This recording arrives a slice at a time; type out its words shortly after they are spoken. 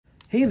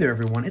Hey there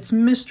everyone, it's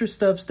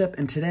MisterStubstep,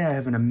 and today I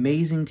have an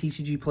amazing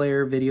TCG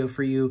player video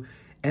for you,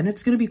 and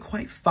it's going to be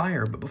quite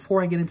fire. But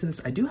before I get into this,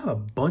 I do have a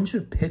bunch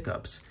of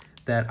pickups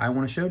that I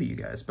want to show to you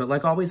guys. But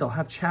like always, I'll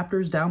have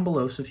chapters down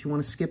below, so if you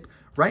want to skip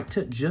right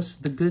to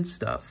just the good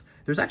stuff,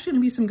 there's actually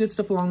going to be some good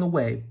stuff along the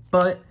way,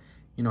 but,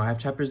 you know, I have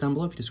chapters down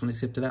below if you just want to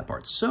skip to that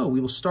part. So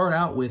we will start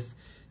out with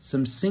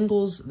some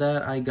singles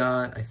that I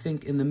got, I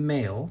think, in the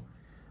mail,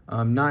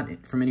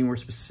 not from anywhere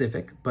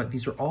specific, but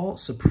these are all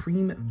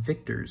Supreme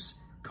Victors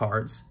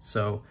cards.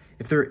 So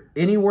if they're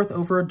any worth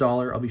over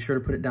 $1, I'll be sure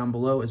to put it down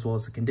below, as well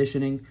as the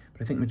conditioning.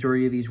 But I think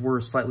majority of these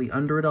were slightly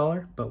under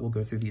 $1, but we'll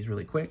go through these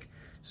really quick.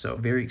 So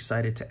very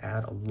excited to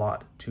add a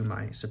lot to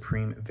my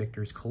Supreme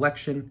Victors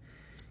collection,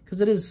 because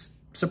it is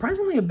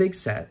surprisingly a big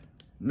set.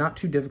 Not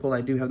too difficult.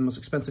 I do have the most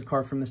expensive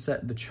card from the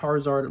set, the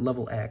Charizard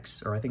level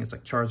X, or I think it's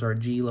like Charizard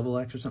G level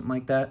X or something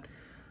like that.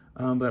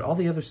 But all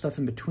the other stuff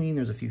in between,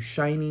 there's a few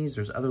shinies,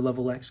 there's other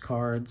level X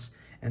cards,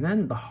 and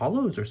then the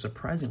holos are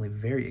surprisingly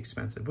very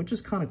expensive, which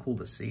is kind of cool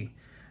to see.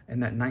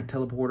 And that Night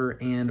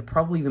Teleporter, and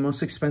probably the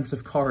most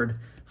expensive card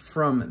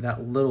from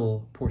that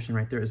little portion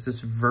right there is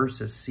this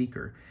Versus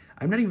Seeker.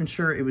 I'm not even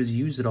sure it was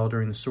used at all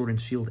during the Sword and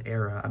Shield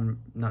era.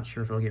 I'm not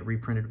sure if it'll get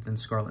reprinted within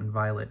Scarlet and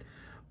Violet,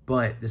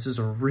 but this is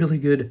a really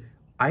good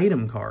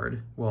item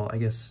card. Well, I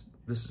guess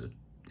this is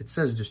it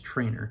says just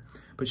trainer,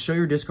 but show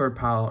your discard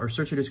pile, or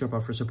search your discard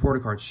pile for supporter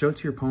cards, show it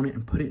to your opponent,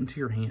 and put it into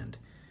your hand.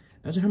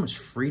 Imagine how much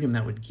freedom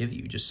that would give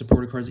you, just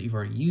supporter cards that you've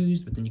already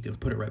used, but then you can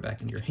put it right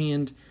back in your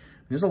hand.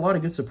 There's a lot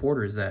of good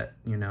supporters that,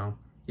 you know,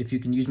 if you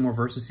can use more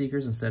Versus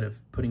Seekers instead of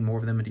putting more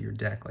of them into your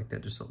deck, like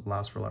that just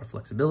allows for a lot of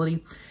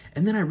flexibility.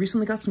 And then I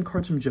recently got some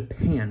cards from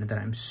Japan that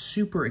I'm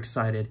super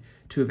excited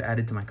to have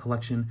added to my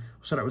collection.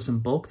 We'll start out with some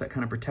bulk that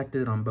kind of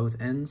protected it on both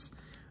ends.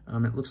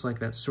 It looks like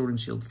that Sword and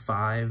Shield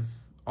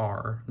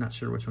 5R, not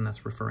sure which one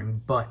that's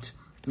referring, but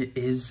it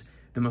is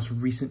the most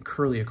recent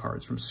Kirlia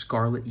cards from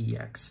Scarlet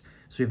EX.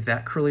 So if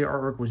that Kirlia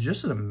artwork was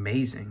just as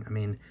amazing, I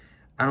mean,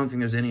 I don't think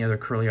there's any other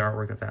Kirlia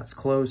artwork that's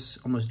close,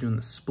 almost doing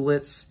the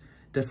splits,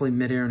 definitely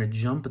midair and a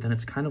jump, but then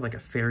it's kind of like a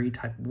fairy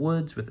type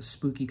woods with a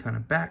spooky kind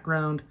of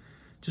background.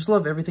 Just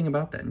love everything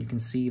about that. And you can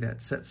see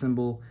that set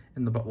symbol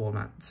in the, well,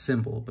 not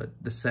symbol, but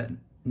the set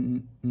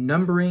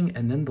numbering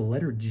and then the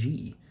letter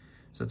G.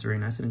 So that's very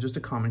nice, and it's just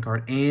a common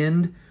card.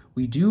 And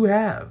we do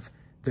have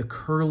the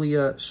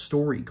Kirlia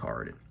story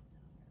card.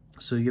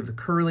 So you have the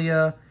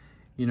Kirlia,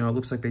 you know, it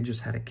looks like they just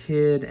had a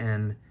kid,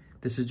 and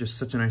this is just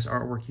such a nice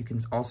artwork. You can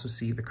also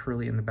see the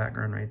Kirlia in the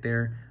background right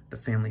there, the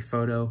family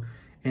photo.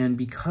 And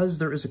because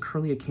there is a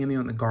Kirlia cameo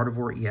in the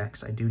Gardevoir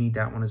EX, I do need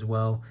that one as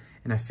well.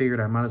 And I figured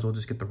I might as well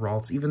just get the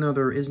Ralts. Even though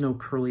there is no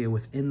Kirlia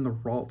within the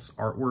Ralts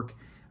artwork,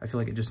 I feel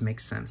like it just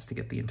makes sense to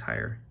get the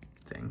entire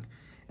thing.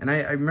 And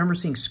I remember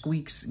seeing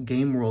Squeak's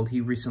Game World.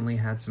 He recently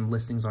had some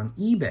listings on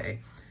eBay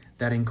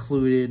that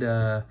included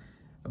a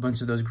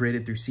bunch of those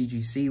graded through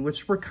CGC,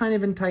 which were kind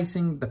of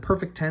enticing. The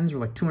Perfect 10s were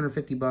like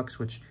 250 bucks,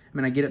 which, I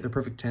mean, I get it, they're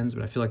Perfect 10s,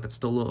 but I feel like that's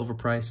still a little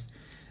overpriced.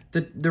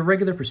 The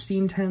regular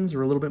Pristine 10s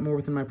are a little bit more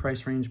within my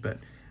price range, but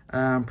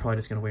I'm probably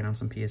just going to wait on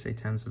some PSA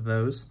 10s of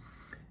those,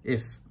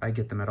 if I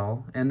get them at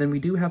all. And then we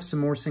do have some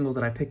more singles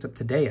that I picked up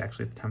today,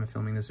 actually, at the time of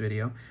filming this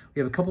video.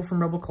 We have a couple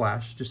from Rebel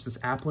Clash, just this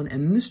Applin,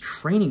 and this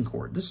Training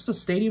Court. This is a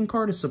Stadium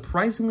card, is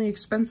surprisingly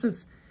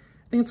expensive.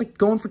 I think it's like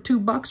going for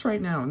 $2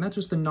 right now, and that's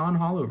just the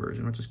non-holo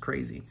version, which is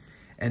crazy.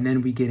 And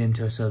then we get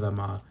into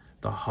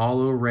the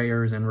holo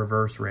rares and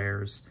reverse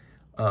rares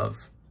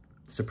of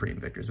Supreme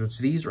Victors, which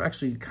these are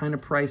actually kind of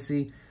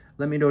pricey.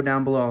 Let me know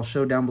down below. I'll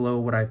show down below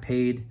what I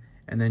paid,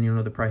 and then you'll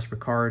know the price per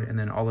card. And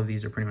then all of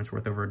these are pretty much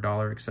worth over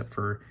 $1, except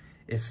for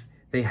if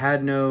they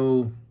had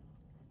no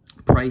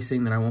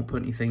pricing, then I won't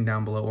put anything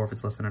down below, or if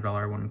it's less than $1,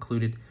 I won't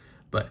include it.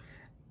 But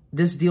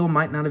this deal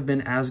might not have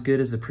been as good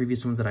as the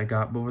previous ones that I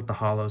got, but with the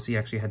holos, he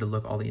actually had to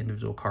look all the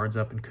individual cards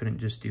up and couldn't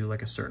just do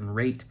like a certain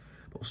rate.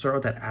 But we'll start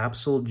with that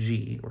Absol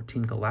G, or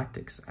Team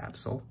Galactic's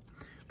Absol.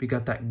 We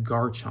got that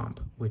Garchomp,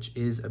 which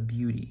is a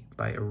beauty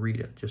by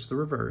Arita, just the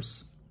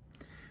reverse.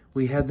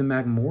 We had the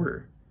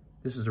Magmortar.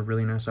 This is a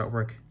really nice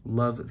artwork.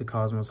 Love the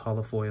Cosmos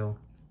holofoil.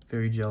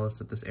 Very jealous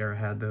that this era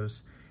had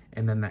those.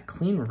 And then that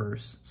clean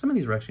reverse. Some of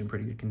these were actually in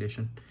pretty good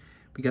condition.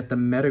 We got the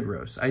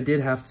Metagross. I did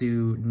have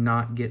to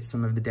not get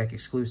some of the deck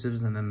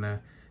exclusives and then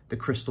the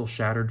crystal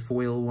shattered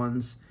foil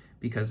ones,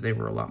 because they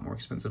were a lot more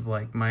expensive.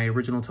 Like, my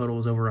original total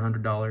was over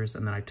 $100,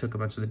 and then I took a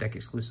bunch of the deck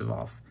exclusive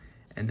off,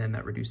 and then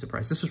that reduced the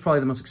price. This was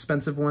probably the most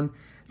expensive one.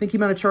 I think he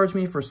might have charged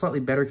me for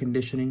slightly better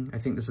conditioning. I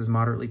think this is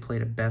moderately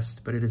played at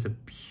best, but it is a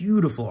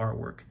beautiful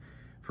artwork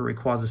for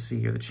Rayquaza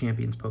C, or the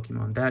Champions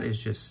Pokemon. That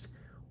is just,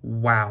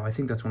 wow. I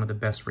think that's one of the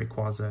best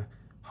Rayquaza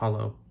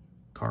holo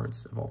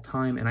cards of all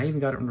time, and I even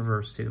got it in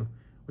reverse too,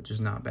 which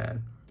is not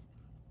bad.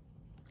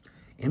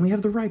 And we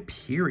have the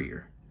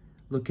Rhyperior,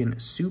 looking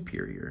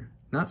superior.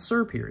 Not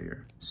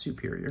superior,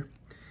 superior.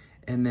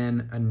 And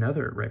then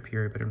another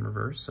Rhyperior, but in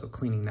reverse, so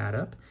cleaning that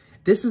up.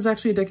 This is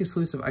actually a deck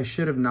exclusive. I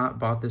should have not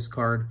bought this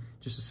card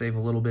just to save a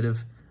little bit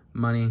of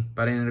money,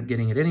 but I ended up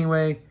getting it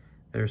anyway.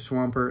 There's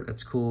Swampert.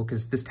 That's cool,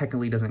 because this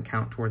technically doesn't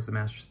count towards the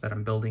Masters that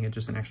I'm building. It's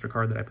just an extra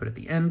card that I put at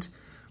the end.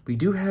 We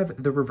do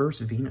have the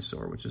reverse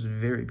Venusaur, which is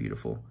very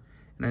beautiful.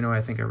 And I know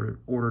I think I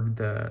ordered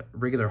the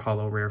regular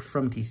holo rare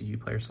from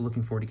TCGPlayer, so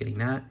looking forward to getting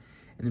that.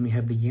 And then we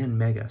have the Yan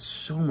Mega,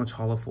 so much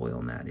holofoil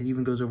in that. It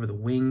even goes over the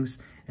wings.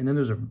 And then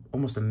there's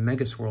almost a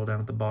Mega Swirl down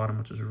at the bottom,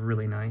 which is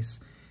really nice.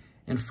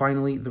 And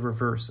finally, the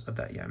reverse of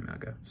that Yan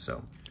Mega.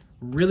 So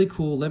really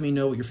cool. Let me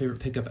know what your favorite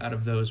pickup out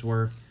of those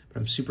were. But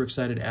I'm super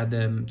excited to add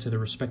them to the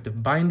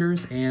respective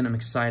binders, and I'm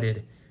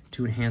excited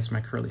to enhance my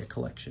Curlia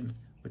collection,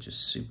 which is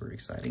super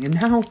exciting. And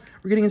now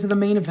we're getting into the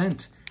main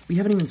event. We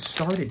haven't even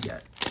started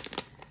yet.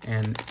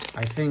 And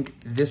I think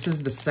this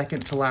is the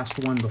second to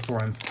last one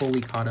before I'm fully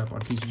caught up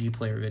on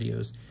TCGPlayer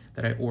videos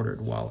that I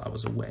ordered while I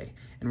was away.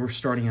 And we're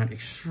starting out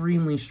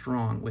extremely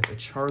strong with a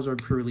Charizard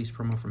pre-release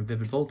promo from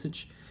Vivid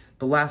Voltage.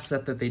 The last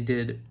set that they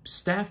did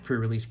staff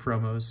pre-release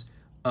promos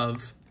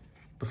of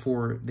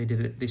before they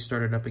did it, they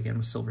started up again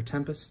with Silver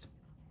Tempest.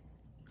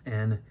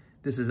 And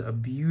this is a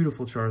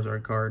beautiful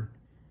Charizard card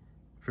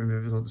from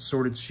Vivid Voltage,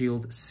 Sordid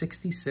Shield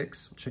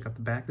 66. We'll check out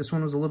the back. This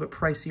one was a little bit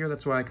pricier.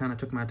 That's why I kind of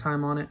took my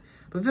time on it.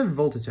 But Vivid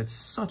Voltage had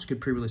such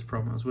good pre-release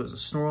promos. Was a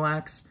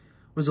Snorlax?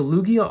 Was a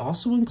Lugia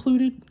also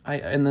included?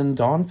 And then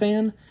Dawn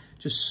Fan?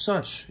 Just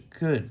such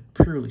good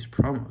pre-release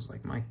promos.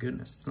 Like, my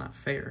goodness, it's not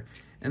fair.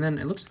 And then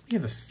it looks like we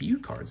have a few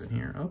cards in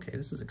here. Okay,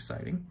 this is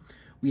exciting.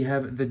 We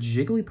have the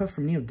Jigglypuff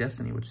from Neo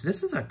Destiny, which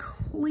this is a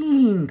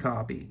clean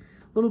copy.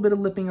 A little bit of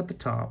lipping at the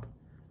top.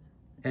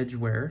 Edge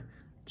wear.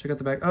 Check out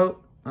the back. Oh,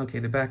 okay,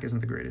 the back isn't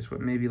the greatest, but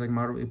maybe like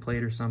moderately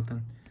played or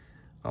something.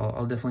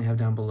 I'll definitely have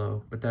down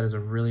below. But that is a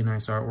really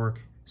nice artwork.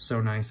 So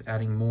nice,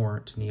 adding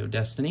more to Neo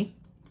Destiny.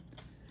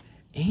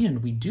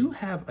 And we do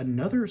have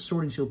another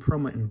Sword and Shield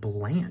promo in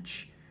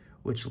Blanche,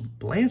 which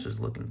Blanche is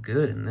looking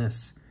good in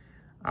this.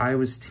 I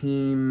was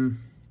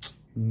team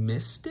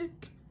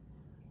Mystic?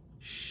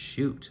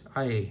 Shoot,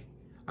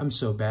 I'm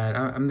so bad.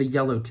 I'm the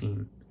yellow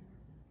team.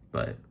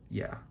 But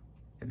yeah,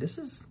 this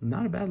is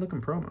not a bad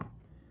looking promo.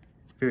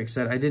 Very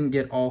excited. I didn't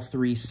get all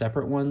three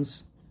separate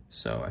ones,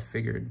 so I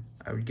figured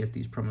I would get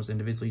these promos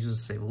individually just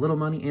to save a little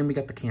money. And we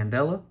got the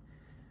Candela.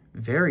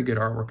 Very good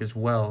artwork as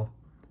well.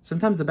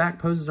 Sometimes the back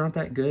poses aren't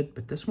that good,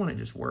 but this one, it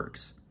just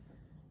works.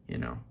 You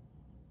know,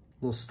 a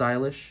little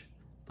stylish,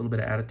 a little bit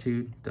of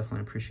attitude.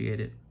 Definitely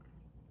appreciate it.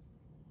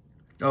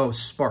 Oh,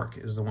 Spark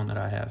is the one that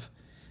I have.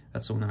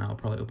 That's the one that I'll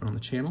probably open on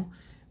the channel.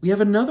 We have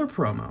another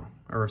promo,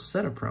 or a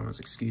set of promos,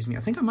 excuse me. I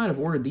think I might have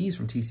ordered these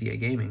from TCA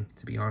Gaming,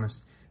 to be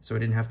honest, so I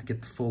didn't have to get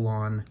the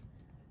full-on,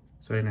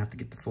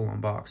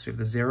 box. We have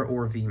the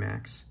Zeraora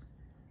VMAX,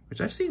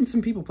 which I've seen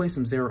some people play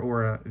some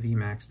Zeraora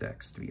VMAX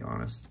decks, to be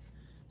honest.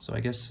 So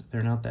I guess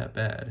they're not that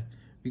bad.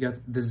 We got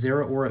the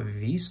Zeraora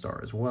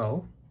V-Star as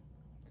well.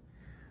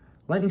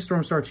 Lightning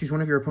Storm Star, choose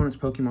one of your opponent's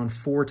Pokemon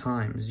 4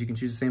 times. You can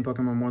choose the same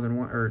Pokemon more than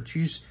one, or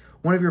choose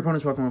one of your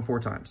opponent's Pokemon 4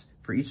 times.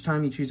 For each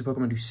time you choose a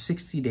Pokemon, do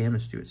 60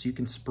 damage to it. So you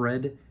can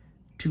spread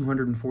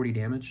 240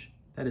 damage.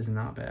 That is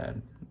not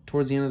bad.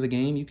 Towards the end of the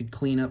game, you could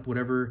clean up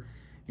whatever,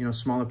 you know,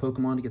 smaller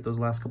Pokemon to get those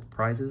last couple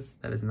prizes.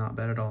 That is not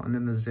bad at all. And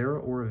then the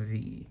Zeraora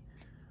V,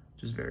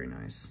 which is very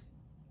nice.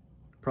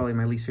 Probably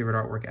my least favorite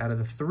artwork out of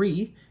the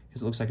 3,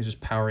 because it looks like it's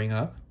just powering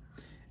up.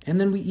 And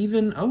then we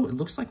even, oh, it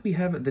looks like we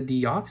have the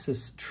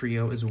Deoxys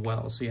trio as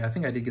well. So yeah, I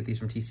think I did get these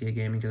from TCA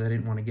Gaming because I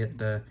didn't want to get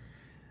the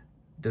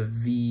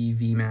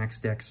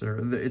VMAX decks,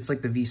 or it's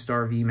like the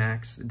V-Star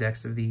VMAX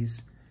decks of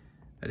these.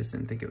 I just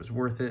didn't think it was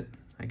worth it.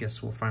 I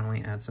guess we'll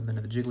finally add something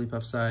to the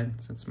Jigglypuff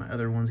side since my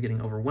other one's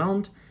getting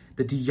overwhelmed.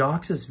 The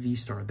Deoxys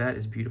V-Star, that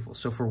is beautiful.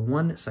 So for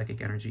 1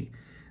 Psychic Energy,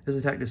 this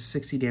attack does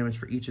 60 damage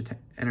for each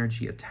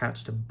energy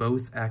attached to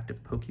both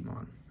active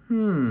Pokemon.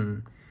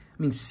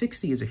 I mean,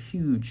 60 is a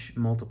huge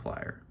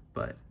multiplier,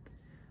 but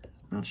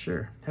I'm not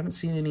sure. Haven't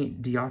seen any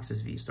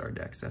Deoxys V-Star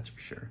decks, that's for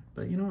sure.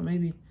 But you know what,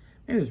 maybe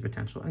there's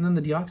potential. And then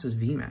the Deoxys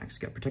VMAX,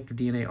 got Protective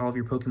DNA. All of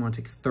your Pokemon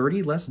take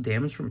 30 less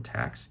damage from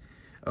attacks.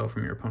 Oh,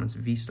 from your opponent's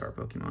V-Star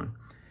Pokemon.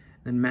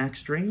 Then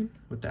Max Drain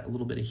with that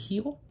little bit of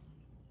heal.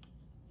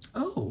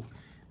 Oh,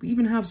 we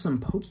even have some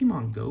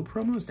Pokemon Go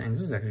promos. Dang,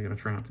 this is actually going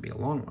to turn out to be a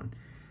long one.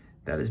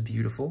 That is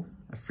beautiful.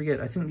 I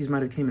forget, I think these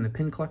might have came in the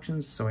pin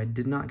collections, so I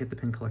did not get the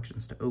pin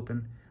collections to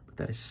open. But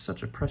that is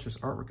such a precious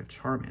artwork of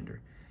Charmander.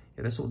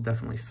 Yeah, this will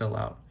definitely fill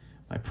out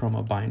my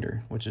promo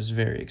binder, which is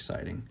very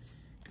exciting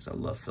because I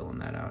love filling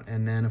that out.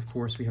 And then, of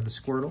course, we have the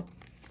Squirtle,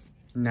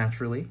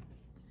 naturally,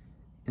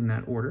 in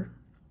that order.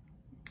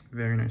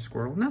 Very nice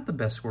Squirtle. Not the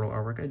best Squirtle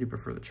artwork. I do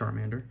prefer the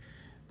Charmander.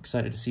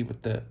 Excited to see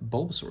what the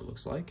Bulbasaur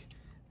looks like.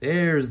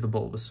 There's the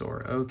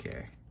Bulbasaur.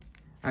 Okay.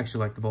 I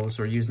actually like the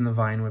Bulbasaur. Using the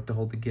Vine Whip to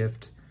hold the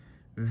gift.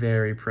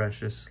 Very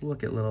precious.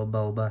 Look at little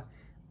Bulba.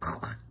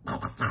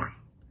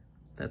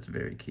 That's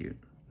very cute.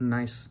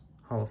 Nice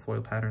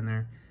holofoil pattern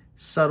there.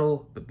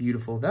 Subtle, but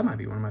beautiful. That might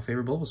be one of my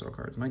favorite Bulbasaur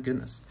cards. My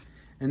goodness.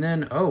 And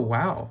then, oh,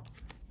 wow.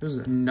 There's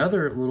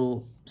another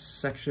little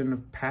section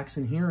of packs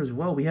in here as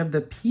well. We have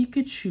the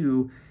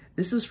Pikachu.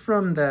 This is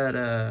from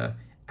that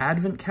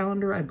advent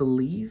calendar, I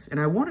believe. And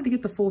I wanted to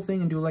get the full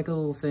thing and do like a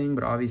little thing,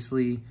 but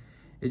obviously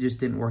it just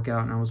didn't work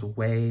out and I was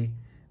away.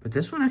 But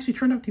this one actually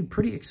turned out to be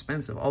pretty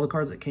expensive. All the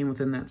cards that came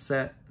within that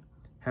set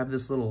have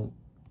this little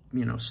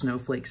you know,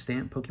 Snowflake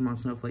stamp, Pokemon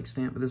Snowflake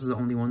stamp, but this is the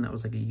only one that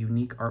was like a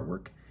unique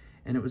artwork,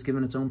 and it was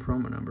given its own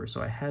promo number,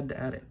 so I had to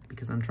add it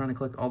because I'm trying to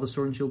collect all the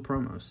Sword and Shield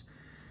promos.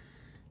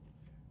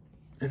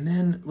 And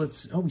then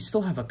we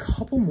still have a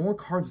couple more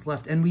cards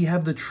left, and we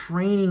have the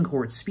training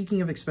court.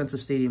 Speaking of expensive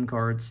stadium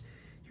cards,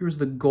 here's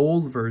the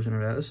gold version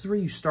of that. This is where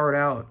you start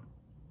out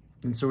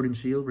in Sword and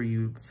Shield, where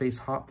you face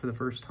Hop for the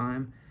first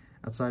time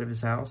outside of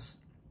his house.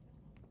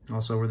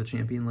 Also where the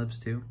champion lives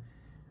too.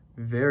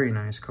 Very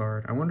nice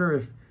card. I wonder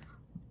if,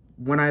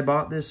 when I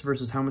bought this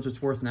versus how much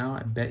it's worth now,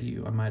 I bet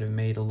you I might have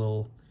made a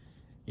little,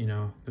 you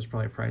know, there's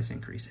probably a price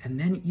increase. And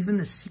then even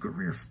the secret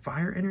rare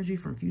Fire Energy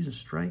from Fusion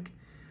Strike.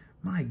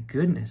 My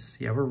goodness.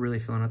 Yeah, we're really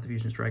filling out the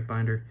Fusion Strike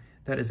binder.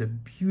 That is a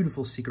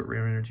beautiful secret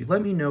rare energy.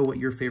 Let me know what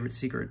your favorite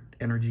secret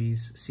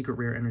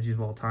rare energies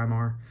of all time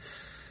are.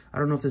 I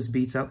don't know if this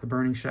beats out the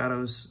Burning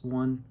Shadows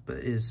one, but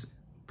it is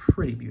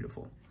pretty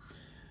beautiful.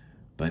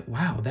 But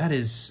wow, that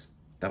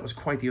was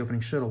quite the opening.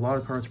 Showed a lot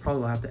of cards.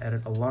 Probably will have to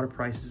edit a lot of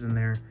prices in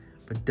there,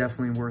 but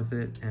definitely worth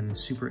it, and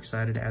super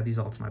excited to add these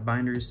all to my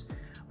binders.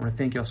 I want to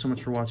thank y'all so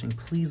much for watching.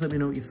 Please let me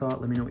know what you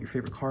thought. Let me know what your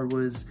favorite card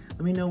was.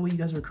 Let me know what you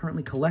guys are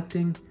currently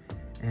collecting.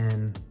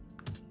 And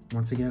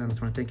once again, I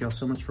just want to thank y'all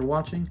so much for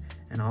watching,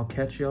 and I'll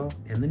catch y'all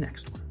in the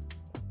next one.